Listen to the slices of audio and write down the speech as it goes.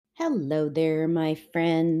Hello there, my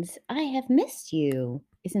friends. I have missed you.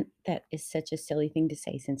 Isn't that is such a silly thing to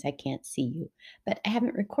say since I can't see you? But I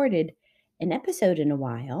haven't recorded an episode in a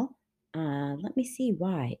while. Let me see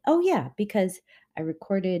why. Oh yeah, because I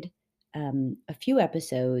recorded a few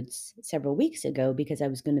episodes several weeks ago because I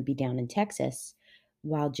was going to be down in Texas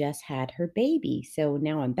while Jess had her baby. So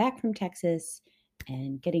now I'm back from Texas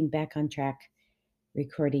and getting back on track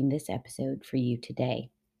recording this episode for you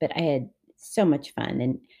today. But I had so much fun.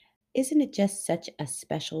 And isn't it just such a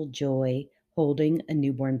special joy holding a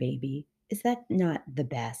newborn baby? Is that not the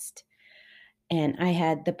best? And I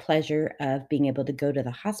had the pleasure of being able to go to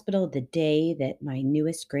the hospital the day that my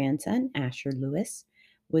newest grandson, Asher Lewis,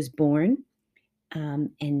 was born,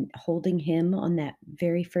 and holding him on that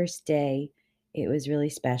very first day. It was really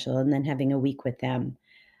special. And then having a week with them.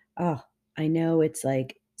 Oh, I know it's,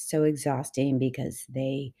 like, so exhausting because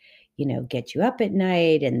they, get you up at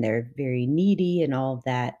night and they're very needy and all of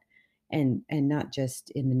that, and not just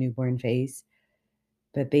in the newborn phase,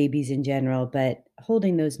 but babies in general, but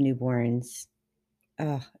holding those newborns,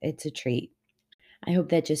 oh, it's a treat. I hope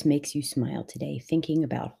that just makes you smile today thinking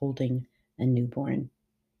about holding a newborn.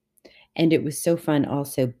 And it was so fun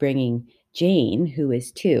also bringing Jane, who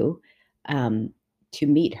is 2, um, to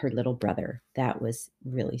meet her little brother. That was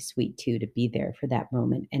really sweet too to be there for that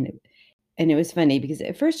moment, and it was funny because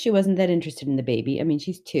at first she wasn't that interested in the baby. I mean,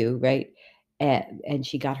 she's 2, right? And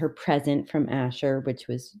she got her present from Asher, which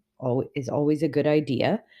is always a good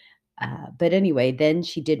idea. But anyway, then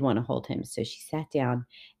she did wanna hold him, so she sat down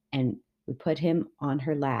and we put him on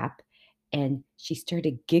her lap, and she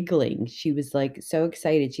started giggling. She was, like, so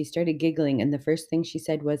excited. She started giggling, and the first thing she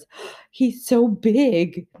said was, "He's so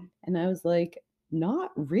big." And I was like,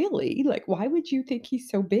 "Not really. Like, why would you think he's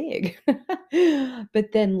so big?"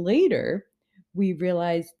 But then later, we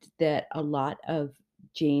realized that a lot of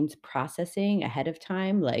Jane's processing ahead of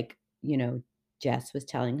time, like, Jess was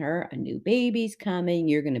telling her, "A new baby's coming,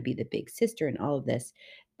 you're gonna be the big sister," and all of this.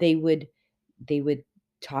 They would they would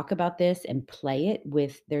talk about this and play it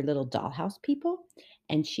with their little dollhouse people,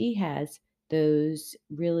 and she has those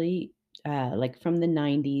really, like, from the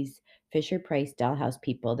 '90s Fisher-Price dollhouse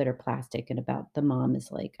people that are plastic and about the mom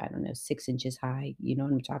is, like, I don't know, 6 inches high, you know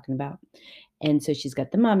what I'm talking about? And so she's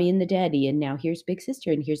got the mommy and the daddy, and now here's big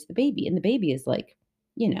sister, and here's the baby, and the baby is, like,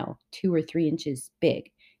 2 or 3 inches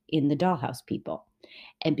big in the dollhouse people.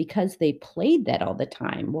 And because they played that all the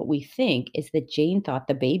time, what we think is that Jane thought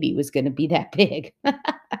the baby was gonna be that big.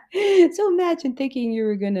 So imagine thinking you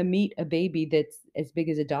were gonna meet a baby that's as big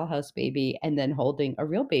as a dollhouse baby and then holding a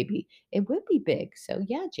real baby. It would be big. So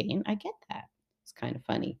yeah, Jane, I get that. It's kind of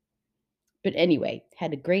funny. But anyway,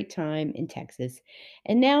 had a great time in Texas.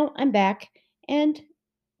 And now I'm back and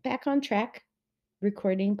back on track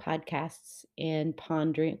recording podcasts and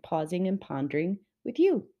pausing and pondering with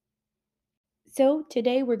you. So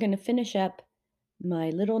today we're going to finish up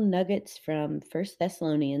my little nuggets from First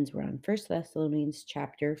Thessalonians. We're on First Thessalonians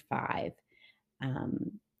chapter 5.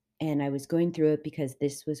 Um, and I was going through it because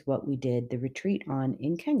this was what we did the retreat on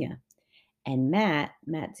in Kenya. And Matt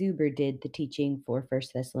Zuber did the teaching for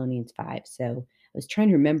First Thessalonians 5. So I was trying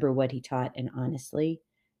to remember what he taught, and honestly,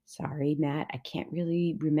 sorry, Matt, I can't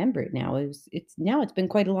really remember it now. It's been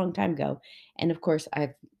quite a long time ago. And of course,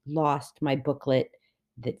 I've lost my booklet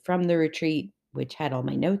that from the retreat, which had all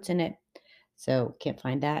my notes in it. So can't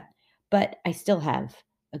find that. But I still have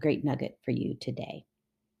a great nugget for you today.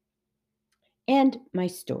 And my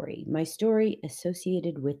story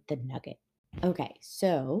associated with the nugget. Okay,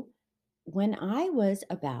 so when I was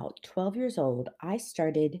about 12 years old, I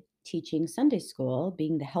started teaching Sunday school,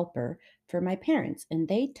 being the helper for my parents, and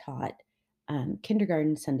they taught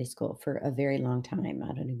kindergarten Sunday school for a very long time.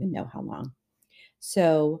 I don't even know how long.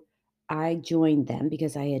 So I joined them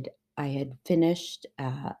because I had finished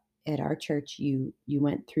at our church. You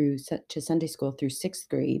went through to Sunday school through sixth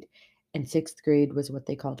grade, and sixth grade was what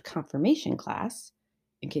they called confirmation class.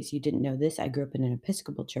 In case you didn't know this, I grew up in an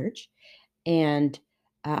Episcopal church, and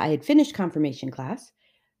I had finished confirmation class.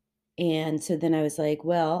 And so then I was like,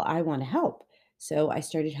 well, I want to help. So I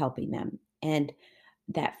started helping them. And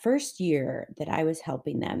that first year that I was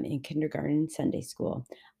helping them in kindergarten Sunday school,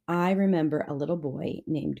 I remember a little boy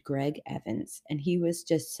named Greg Evans, and he was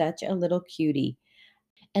just such a little cutie.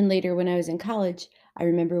 And later, when I was in college, I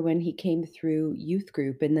remember when he came through youth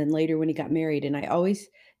group, and then later when he got married. And I always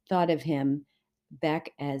thought of him back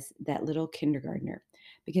as that little kindergartner.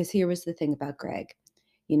 Because here was the thing about Greg,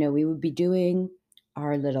 we would be doing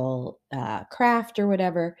our little craft or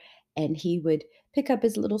whatever, and he would pick up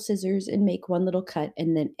his little scissors and make one little cut.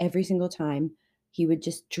 And then every single time, he would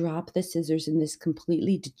just drop the scissors in this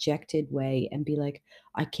completely dejected way and be like,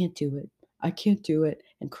 I can't do it. I can't do it,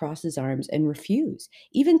 and cross his arms and refuse.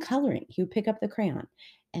 Even coloring, he would pick up the crayon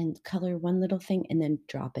and color one little thing and then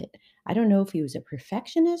drop it. I don't know if he was a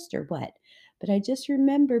perfectionist or what, but I just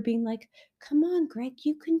remember being like, "Come on, Greg,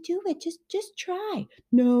 you can do it. Just try."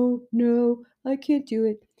 No, no, I can't do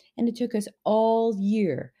it. And it took us all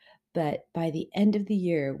year, but by the end of the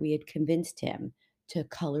year, we had convinced him to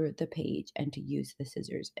color the page and to use the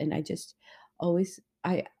scissors. And I just always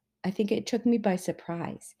I think it took me by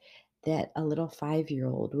surprise that a little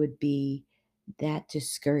 5-year-old would be that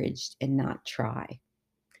discouraged and not try.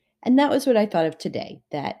 And that was what I thought of today,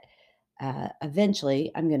 that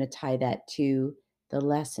eventually I'm going to tie that to the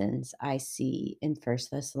lessons I see in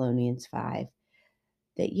First Thessalonians 5,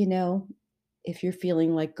 that, if you're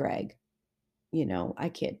feeling like Greg, I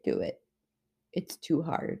can't do it. It's too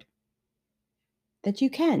hard. That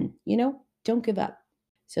you can, don't give up.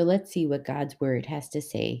 So let's see what God's word has to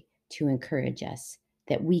say to encourage us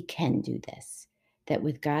that we can do this, that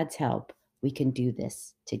with God's help, we can do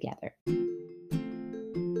this together.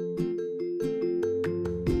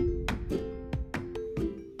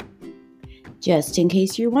 Just in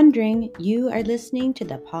case you're wondering, you are listening to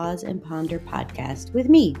the Pause and Ponder podcast with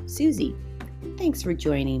me, Susie. Thanks for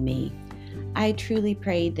joining me. I truly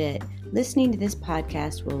pray that listening to this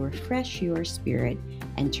podcast will refresh your spirit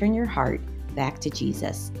and turn your heart back to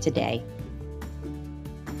Jesus today.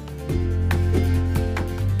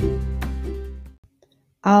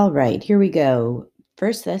 All right, here we go.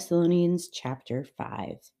 1 Thessalonians chapter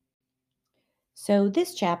 5. So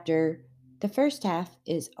this chapter, the first half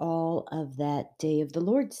is all of that day of the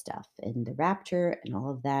Lord stuff and the rapture and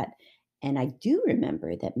all of that. And I do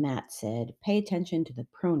remember that Matt said, pay attention to the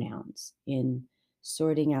pronouns in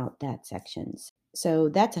sorting out that sections. So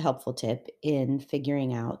that's a helpful tip in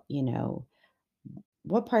figuring out,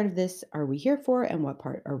 what part of this are we here for and what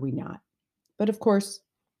part are we not. But of course,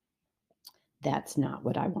 that's not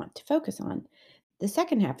what I want to focus on. The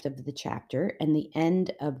second half of the chapter and the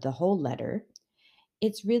end of the whole letter,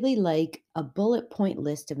 it's really like a bullet point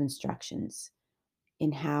list of instructions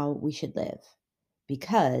in how we should live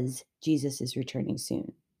because Jesus is returning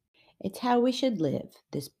soon. It's how we should live,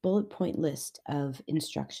 this bullet point list of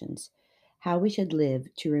instructions, how we should live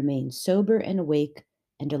to remain sober and awake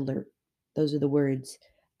and alert. Those are the words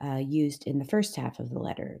used in the first half of the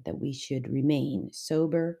letter, that we should remain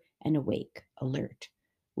sober and awake, alert,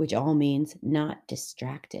 which all means not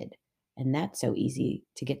distracted. And that's so easy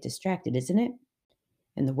to get distracted, isn't it?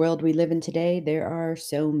 In the world we live in today, there are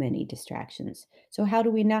so many distractions. So, how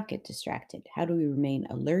do we not get distracted? How do we remain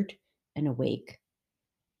alert and awake?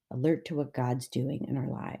 Alert to what God's doing in our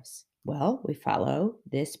lives? Well, we follow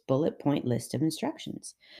this bullet point list of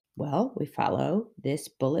instructions.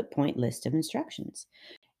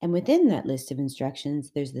 And within that list of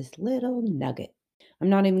instructions, there's this little nugget. I'm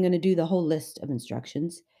not even going to do the whole list of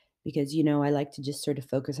instructions because, I like to just sort of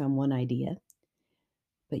focus on one idea.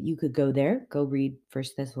 But you could go there, go read 1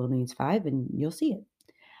 Thessalonians 5, and you'll see it.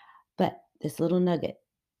 But this little nugget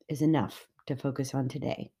is enough to focus on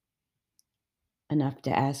today, enough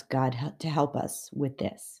to ask God to help us with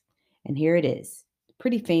this. And here it is.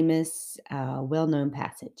 Pretty famous, well-known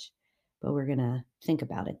passage, but we're going to think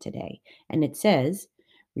about it today. And it says,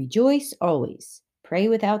 rejoice always, pray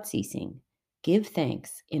without ceasing, give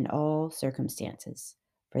thanks in all circumstances,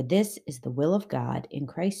 for this is the will of God in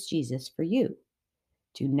Christ Jesus for you.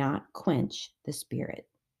 Do not quench the spirit.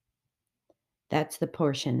 That's the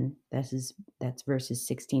portion, that's verses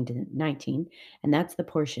 16 to 19, and that's the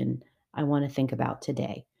portion I want to think about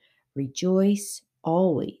today. Rejoice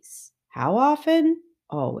always. How often?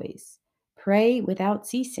 Always. Pray without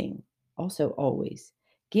ceasing. Also always.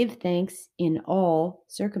 Give thanks in all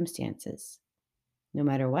circumstances, no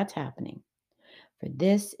matter what's happening. For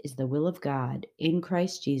this is the will of God in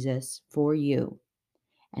Christ Jesus for you.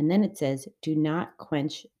 And then it says, do not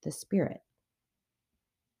quench the spirit.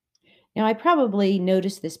 Now, I probably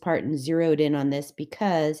noticed this part and zeroed in on this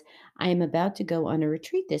because I am about to go on a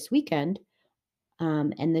retreat this weekend.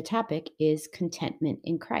 And the topic is contentment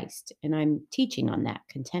in Christ. And I'm teaching on that,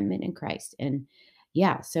 contentment in Christ. And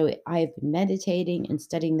yeah, so I've been meditating and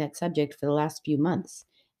studying that subject for the last few months.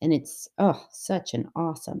 And it's, such an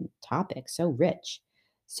awesome topic, so rich,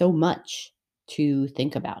 so much to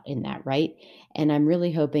think about in that, right? And I'm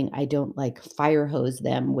really hoping I don't like fire hose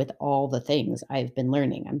them with all the things I've been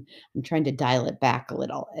learning. I'm trying to dial it back a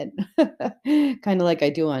little and kind of like I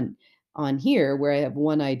do on here where I have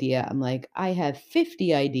one idea. I'm like, I have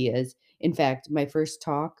 50 ideas. In fact, my first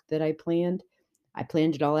talk that I planned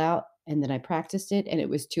it all out and then I practiced it and it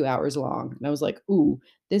was 2 hours long. And I was like, ooh,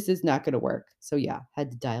 this is not going to work. So yeah,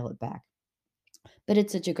 had to dial it back. But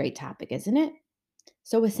it's such a great topic, isn't it?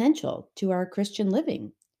 so essential to our Christian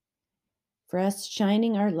living, for us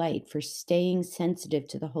shining our light, for staying sensitive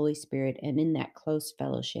to the Holy Spirit and in that close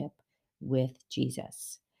fellowship with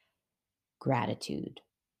Jesus. Gratitude,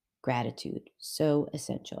 gratitude, so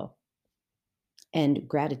essential. And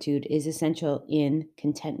gratitude is essential in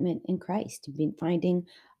contentment in Christ, finding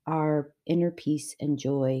our inner peace and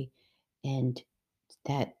joy and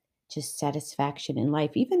that just satisfaction in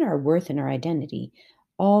life, even our worth and our identity,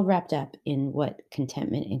 all wrapped up in what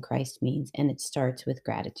contentment in Christ means. And it starts with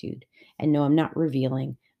gratitude. And no, I'm not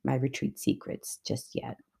revealing my retreat secrets just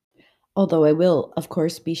yet. Although I will, of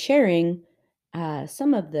course, be sharing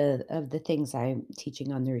some of the things I'm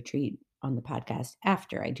teaching on the retreat on the podcast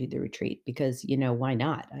after I do the retreat, because why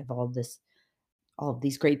not? I have all of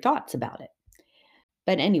these great thoughts about it.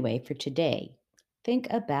 But anyway, for today, think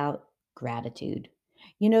about gratitude.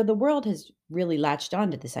 The world has really latched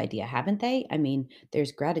on to this idea, haven't they? I mean,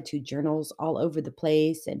 there's gratitude journals all over the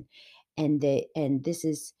place, and this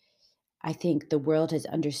is, I think the world has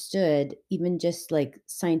understood, even just like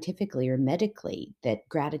scientifically or medically, that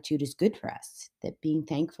gratitude is good for us, that being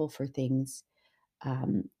thankful for things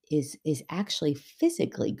is actually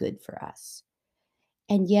physically good for us.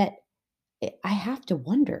 And yet, I have to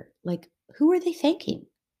wonder, like, who are they thanking?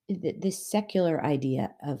 This secular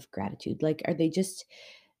idea of gratitude, like, are they just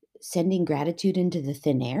sending gratitude into the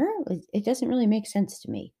thin air? It doesn't really make sense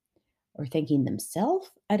to me. Or thanking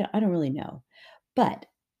themselves? I don't really know. But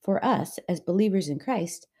for us as believers in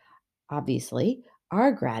Christ, obviously,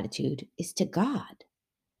 our gratitude is to God.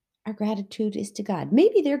 Our gratitude is to God.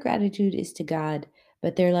 Maybe their gratitude is to God,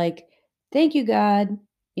 but they're like, thank you, God.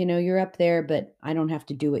 You're up there, but I don't have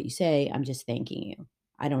to do what you say. I'm just thanking you.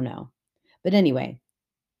 I don't know. But anyway,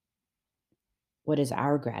 what is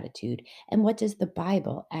our gratitude? And what does the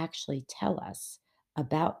Bible actually tell us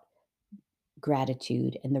about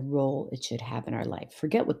gratitude and the role it should have in our life?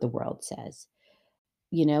 Forget what the world says.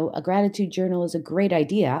 A gratitude journal is a great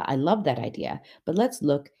idea. I love that idea. But let's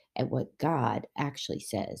look at what God actually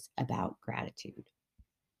says about gratitude.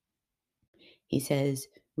 He says,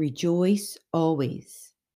 rejoice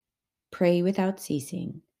always, pray without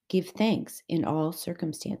ceasing, give thanks in all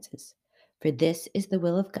circumstances, for this is the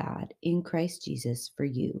will of God in Christ Jesus for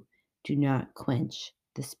you. Do not quench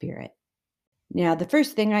the Spirit. Now, the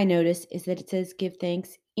first thing I notice is that it says give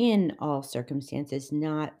thanks in all circumstances,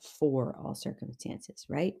 not for all circumstances,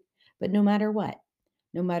 right? But no matter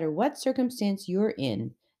what circumstance you're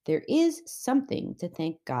in, there is something to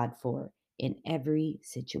thank God for in every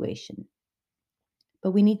situation.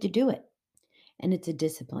 But we need to do it. And it's a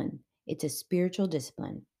discipline, it's a spiritual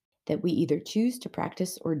discipline that we either choose to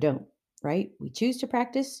practice or don't, right? We choose to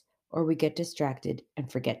practice or we get distracted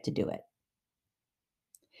and forget to do it.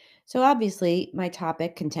 So, obviously, my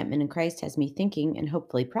topic, contentment in Christ, has me thinking and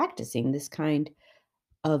hopefully practicing this kind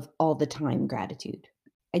of all the time gratitude.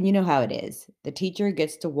 And you know how it is. The teacher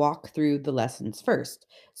gets to walk through the lessons first.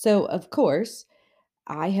 So, of course,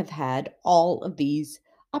 I have had all of these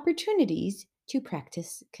opportunities to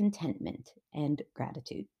practice contentment and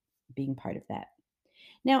gratitude, being part of that.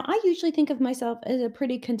 Now, I usually think of myself as a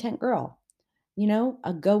pretty content girl,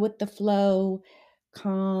 a go with the flow,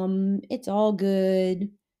 calm, it's all good,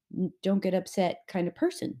 don't get upset kind of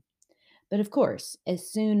person. But of course, as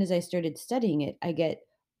soon as I started studying it, I get,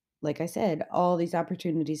 like I said, all these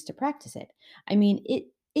opportunities to practice it. I mean,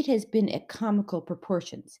 it has been at comical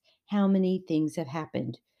proportions how many things have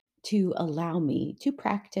happened to allow me to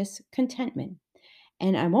practice contentment.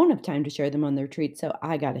 And I won't have time to share them on the retreat, so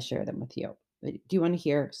I got to share them with you. But do you want to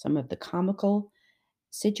hear some of the comical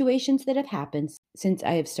situations that have happened since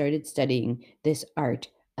I have started studying this art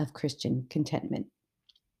of Christian contentment?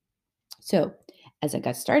 So, as I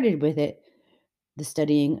got started with it, the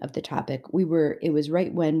studying of the topic, it was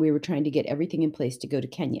right when we were trying to get everything in place to go to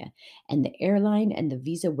Kenya. And the airline and the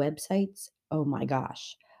visa websites, oh my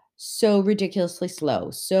gosh, so ridiculously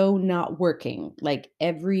slow, so not working. Like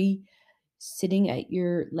every sitting at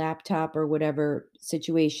your laptop or whatever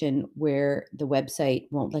situation where the website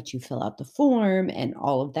won't let you fill out the form and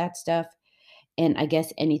all of that stuff. And I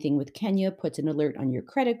guess anything with Kenya puts an alert on your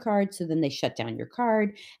credit card. So then they shut down your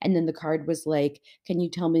card. And then the card was like, can you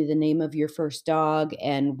tell me the name of your first dog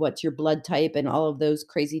and what's your blood type and all of those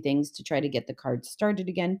crazy things to try to get the card started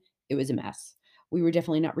again? It was a mess. We were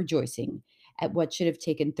definitely not rejoicing at what should have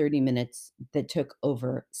taken 30 minutes that took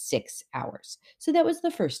over 6 hours. So that was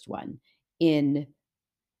the first one in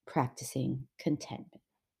practicing contentment.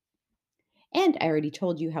 And I already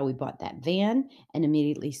told you how we bought that van and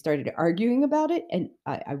immediately started arguing about it. And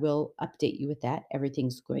I will update you with that.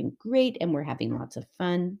 Everything's going great and we're having lots of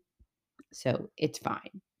fun. So it's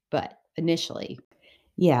fine. But initially,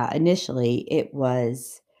 Yeah, initially it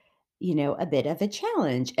was, a bit of a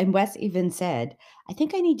challenge. And Wes even said, I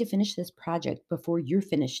think I need to finish this project before you're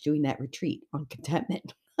finished doing that retreat on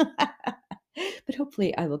contentment. But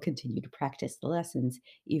hopefully, I will continue to practice the lessons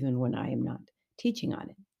even when I am not teaching on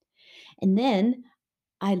it. And then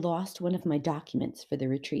I lost one of my documents for the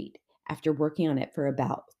retreat after working on it for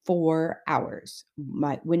about 4 hours.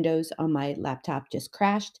 My Windows on my laptop just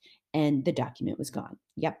crashed and the document was gone.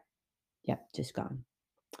 Yep, just gone.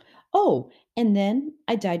 Oh, and then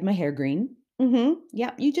I dyed my hair green.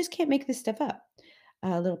 Yep, you just can't make this stuff up.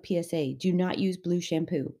 A little PSA, do not use blue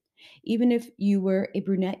shampoo. Even if you were a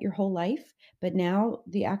brunette your whole life, but now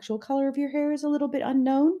the actual color of your hair is a little bit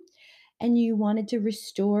unknown and you wanted to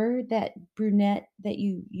restore that brunette that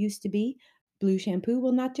you used to be, blue shampoo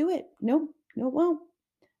will not do it. Nope, no, it won't.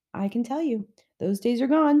 I can tell you, those days are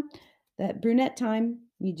gone. That brunette time,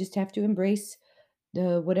 you just have to embrace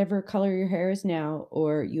the whatever color your hair is now,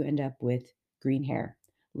 or you end up with green hair,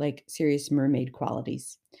 like serious mermaid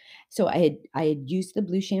qualities. So I had used the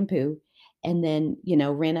blue shampoo, and then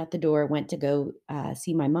ran out the door, went to go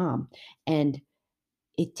see my mom, and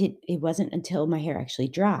it wasn't until my hair actually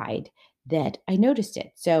dried that I noticed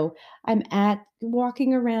it. So I'm at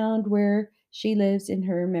walking around where she lives in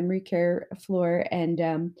her memory care floor,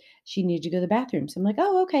 and she needed to go to the bathroom. So I'm like,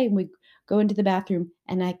 oh, okay. And we go into the bathroom,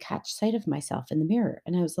 and I catch sight of myself in the mirror.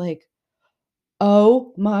 And I was like,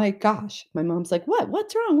 oh my gosh. My mom's like, what?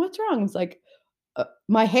 What's wrong? What's wrong? I was like,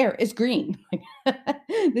 my hair is green.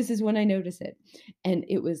 This is when I notice it. And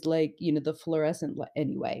it was like, the fluorescent.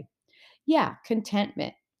 Anyway, yeah,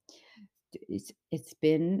 contentment. It's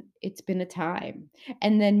been a time.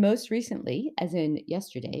 And then most recently, as in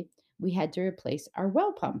yesterday, we had to replace our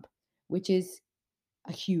well pump, which is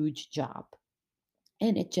a huge job.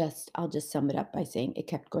 And I'll just sum it up by saying it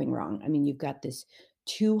kept going wrong. I mean, you've got this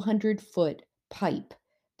 200-foot pipe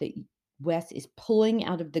that Wes is pulling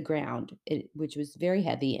out of the ground, which was very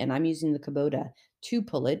heavy, and I'm using the Kubota to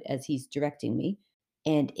pull it as he's directing me.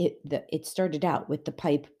 And it started out with the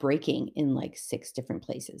pipe breaking in like 6 different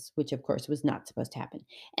places, which of course was not supposed to happen.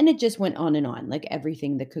 And it just went on and on, like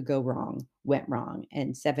everything that could go wrong went wrong.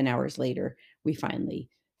 And 7 hours later, we finally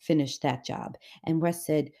finished that job. And Wes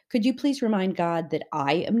said, "Could you please remind God that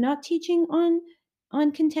I am not teaching on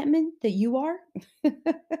contentment, that you are?"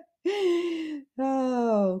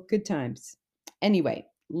 Oh, good times. Anyway,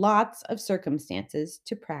 lots of circumstances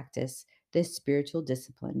to practice this spiritual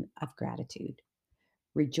discipline of gratitude.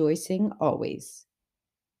 Rejoicing always,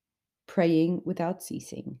 praying without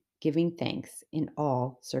ceasing, giving thanks in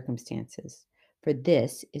all circumstances. For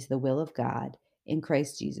this is the will of God in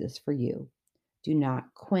Christ Jesus for you. Do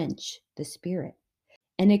not quench the spirit.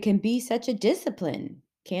 And it can be such a discipline,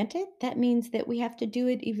 can't it? That means that we have to do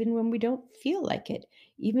it even when we don't feel like it,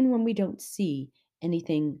 even when we don't see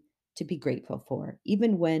anything to be grateful for,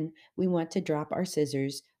 even when we want to drop our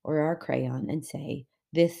scissors or our crayon and say,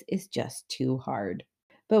 this is just too hard.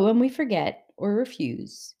 But when we forget or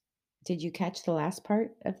refuse, did you catch the last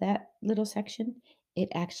part of that little section? It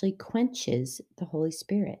actually quenches the Holy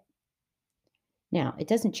Spirit. Now, it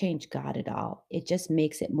doesn't change God at all. It just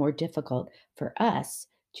makes it more difficult for us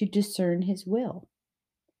to discern His will.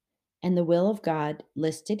 And the will of God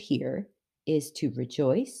listed here is to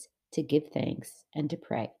rejoice, to give thanks, and to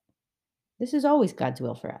pray. This is always God's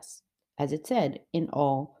will for us, as it said, in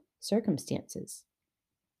all circumstances.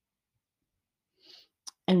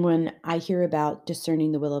 And when I hear about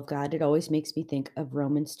discerning the will of God, it always makes me think of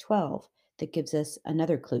Romans 12, that gives us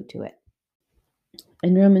another clue to it.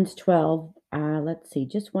 In Romans 12, let's see,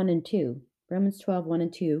 just 1 and 2. Romans 12, 1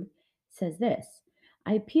 and 2 says this: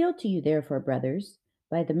 I appeal to you, therefore, brothers,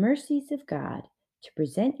 by the mercies of God, to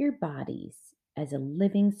present your bodies as a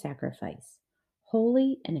living sacrifice,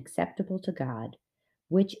 holy and acceptable to God,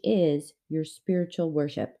 which is your spiritual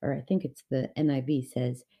worship. Or I think it's the NIV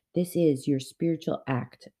says, this is your spiritual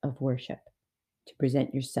act of worship, to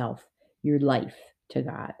present yourself, your life to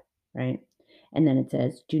God, right? And then it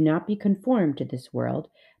says, do not be conformed to this world,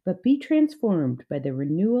 but be transformed by the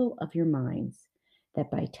renewal of your minds,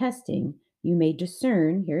 that by testing you may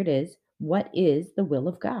discern, here it is, what is the will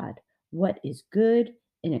of God, what is good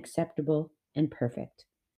and acceptable and perfect.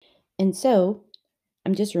 And so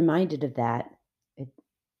I'm just reminded of that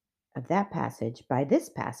passage by this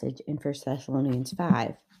passage in 1 Thessalonians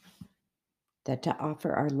 5, that to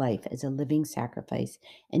offer our life as a living sacrifice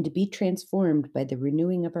and to be transformed by the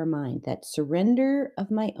renewing of our mind, that surrender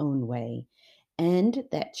of my own way, and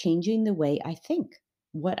that changing the way I think,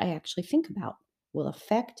 what I actually think about, will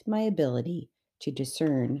affect my ability to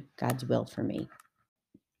discern God's will for me.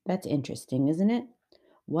 That's interesting, isn't it?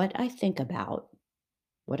 What I think about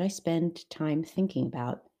what I spend time thinking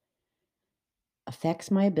about affects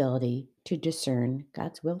my ability to discern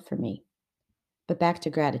God's will for me. But back to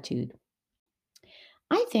gratitude.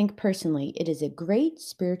 I think personally it is a great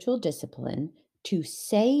spiritual discipline to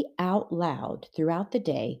say out loud throughout the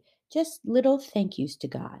day just little thank yous to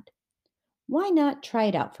God. Why not try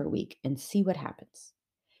it out for a week and see what happens?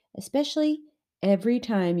 Especially every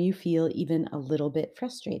time you feel even a little bit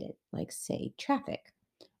frustrated, like, say, traffic,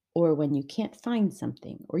 or when you can't find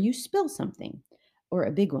something, or you spill something, or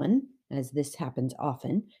a big one, as this happens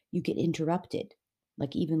often, you get interrupted,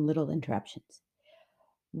 like even little interruptions.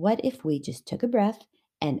 What if we just took a breath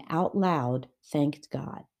and out loud thanked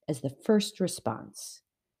God as the first response?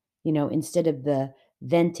 Instead of the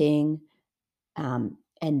venting and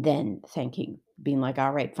then thanking, being like,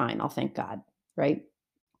 all right, fine, I'll thank God, right?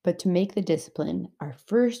 But to make the discipline, our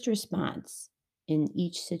first response in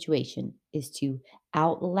each situation is to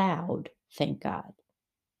out loud thank God.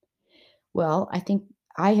 Well, I think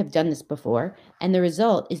I have done this before, and the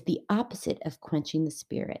result is the opposite of quenching the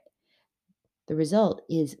spirit. The result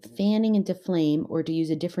is fanning into flame, or to use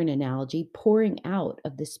a different analogy, pouring out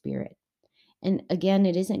of the spirit. And again,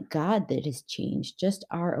 it isn't God that has changed, just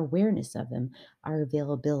our awareness of Him, our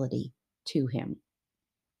availability to Him.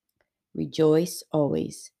 Rejoice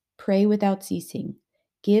always, pray without ceasing,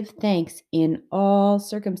 give thanks in all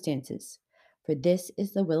circumstances, for this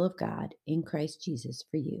is the will of God in Christ Jesus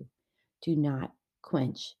for you. Do not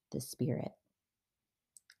quench the Spirit.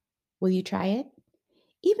 Will you try it?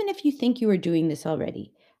 Even if you think you are doing this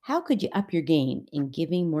already, how could you up your game in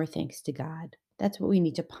giving more thanks to God? That's what we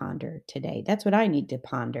need to ponder today. That's what I need to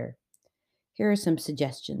ponder. Here are some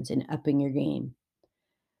suggestions in upping your game.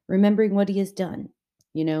 Remembering what He has done.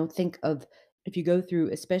 Think of, if you go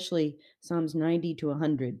through especially Psalms 90 to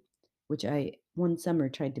 100, which I one summer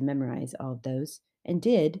tried to memorize all of those and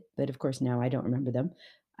did, but of course now I don't remember them.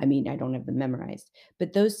 I mean, I don't have them memorized.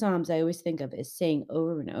 But those Psalms I always think of as saying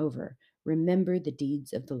over and over, remember the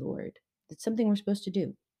deeds of the Lord. That's something we're supposed to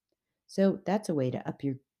do. So that's a way to up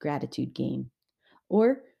your gratitude game.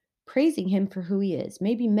 Or praising Him for who He is.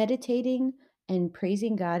 Maybe meditating and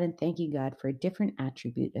praising God and thanking God for a different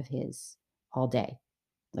attribute of His all day,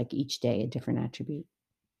 like each day a different attribute.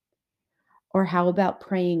 Or how about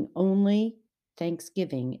praying only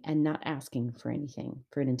thanksgiving and not asking for anything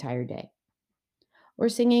for an entire day? Or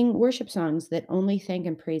singing worship songs that only thank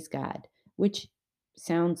and praise God, which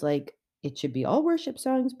sounds like it should be all worship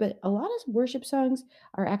songs, but a lot of worship songs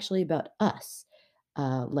are actually about us,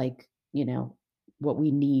 like, what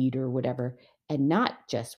we need or whatever, and not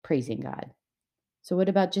just praising God. So, what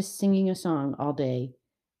about just singing a song all day,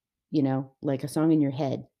 like a song in your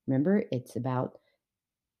head? Remember, it's about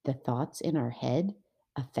the thoughts in our head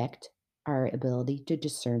affect our ability to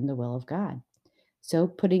discern the will of God. So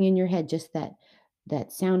putting in your head just that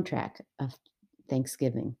soundtrack of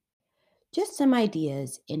Thanksgiving. Just some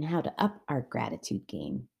ideas in how to up our gratitude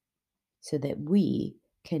game so that we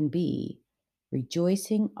can be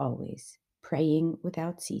rejoicing always, praying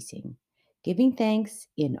without ceasing, giving thanks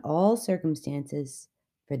in all circumstances,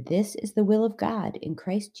 for this is the will of God in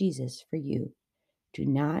Christ Jesus for you. Do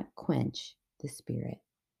not quench the Spirit.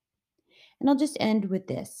 And I'll just end with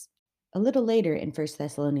this. A little later in 1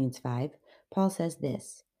 Thessalonians 5, Paul says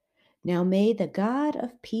this: Now may the God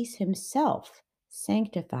of peace Himself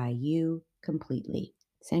sanctify you completely.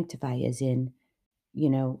 Sanctify you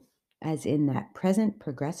know, as in that present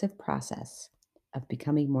progressive process of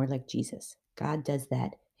becoming more like Jesus. God does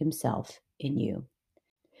that Himself in you.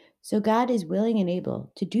 So God is willing and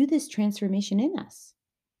able to do this transformation in us.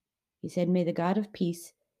 He said, May the God of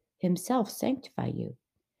peace Himself sanctify you.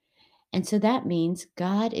 And so that means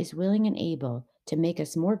God is willing and able to make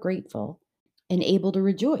us more grateful and able to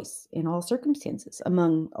rejoice in all circumstances,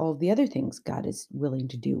 among all the other things God is willing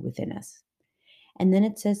to do within us. And then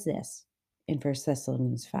it says this in 1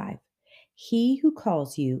 Thessalonians 5, He who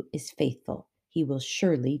calls you is faithful. He will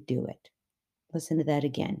surely do it. Listen to that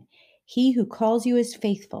again. He who calls you is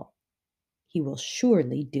faithful. He will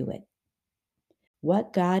surely do it.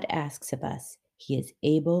 What God asks of us, He is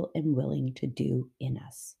able and willing to do in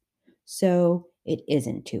us. So it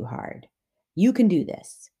isn't too hard. You can do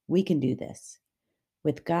this. We can do this.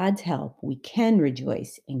 With God's help, we can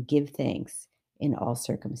rejoice and give thanks in all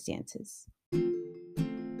circumstances.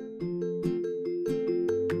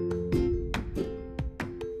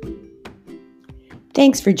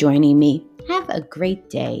 Thanks for joining me. Have a great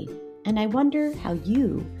day, and I wonder how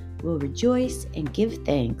you will rejoice and give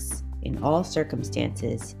thanks in all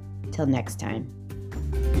circumstances. Till next time.